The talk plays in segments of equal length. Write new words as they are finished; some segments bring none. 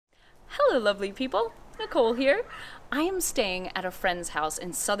Hello, lovely people. Nicole here. I am staying at a friend's house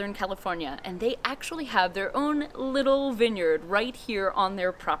in Southern California, and they actually have their own little vineyard right here on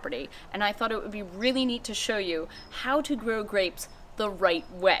their property. And I thought it would be really neat to show you how to grow grapes the right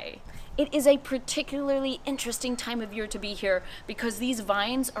way. It is a particularly interesting time of year to be here because these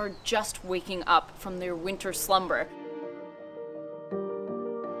vines are just waking up from their winter slumber.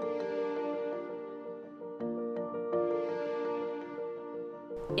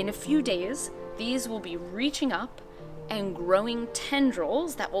 In a few days, these will be reaching up and growing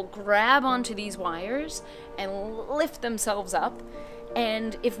tendrils that will grab onto these wires and lift themselves up.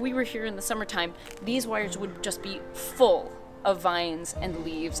 And if we were here in the summertime, these wires would just be full of vines and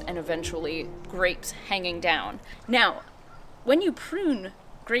leaves and eventually grapes hanging down. Now, when you prune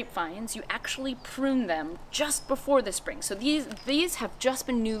grapevines, you actually prune them just before the spring. So these have just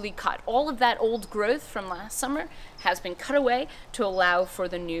been newly cut. All of that old growth from last summer has been cut away to allow for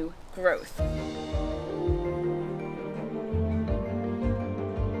the new growth.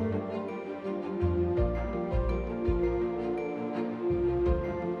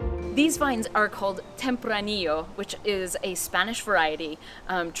 These vines are called tempranillo, which is a Spanish variety,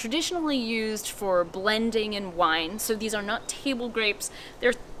 traditionally used for blending in wine. So these are not table grapes.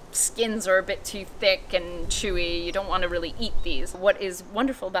 Their skins are a bit too thick and chewy. You don't want to really eat these. What is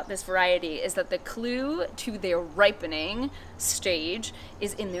wonderful about this variety is that the clue to their ripening stage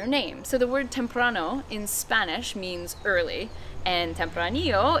is in their name. So the word temprano in Spanish means early, and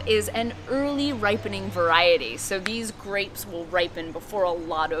tempranillo is an early ripening variety. So these grapes will ripen before a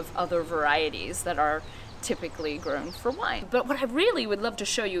lot of other varieties that are typically grown for wine. But what I really would love to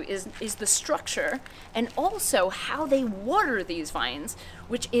show you is the structure and also how they water these vines,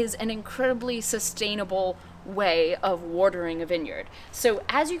 which is an incredibly sustainable way of watering a vineyard. So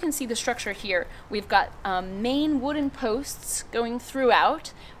as you can see the structure here, we've got main wooden posts going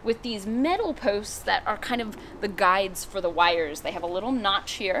throughout with these metal posts that are kind of the guides for the wires. They have a little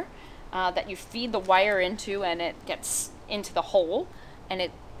notch here that you feed the wire into, and it gets into the hole, and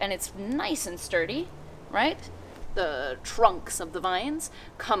it's nice and sturdy, right? The trunks of the vines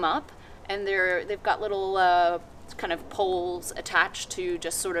come up, and they've got little kind of poles attached to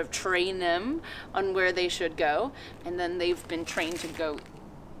just sort of train them on where they should go, and then they've been trained to go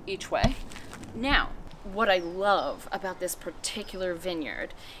each way. Now, what I love about this particular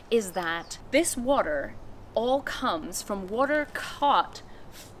vineyard is that this water all comes from water caught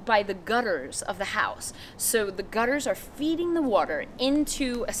by the gutters of the house. So the gutters are feeding the water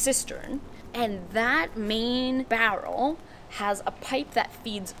into a cistern, and that main barrel has a pipe that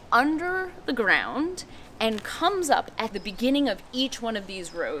feeds under the ground and comes up at the beginning of each one of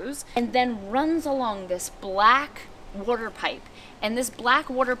these rows and then runs along this black water pipe. And this black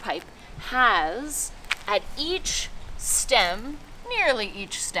water pipe has at each stem, nearly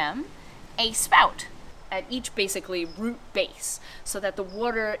each stem, a spout at each basically root base, so that the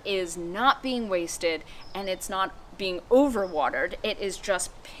water is not being wasted and it's not being overwatered. It is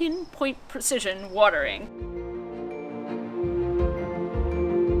just pinpoint precision watering.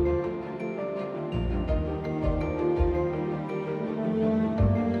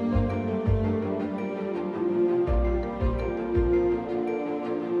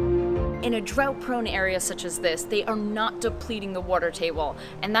 In a drought-prone area such as this, they are not depleting the water table,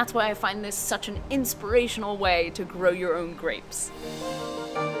 and that's why I find this such an inspirational way to grow your own grapes.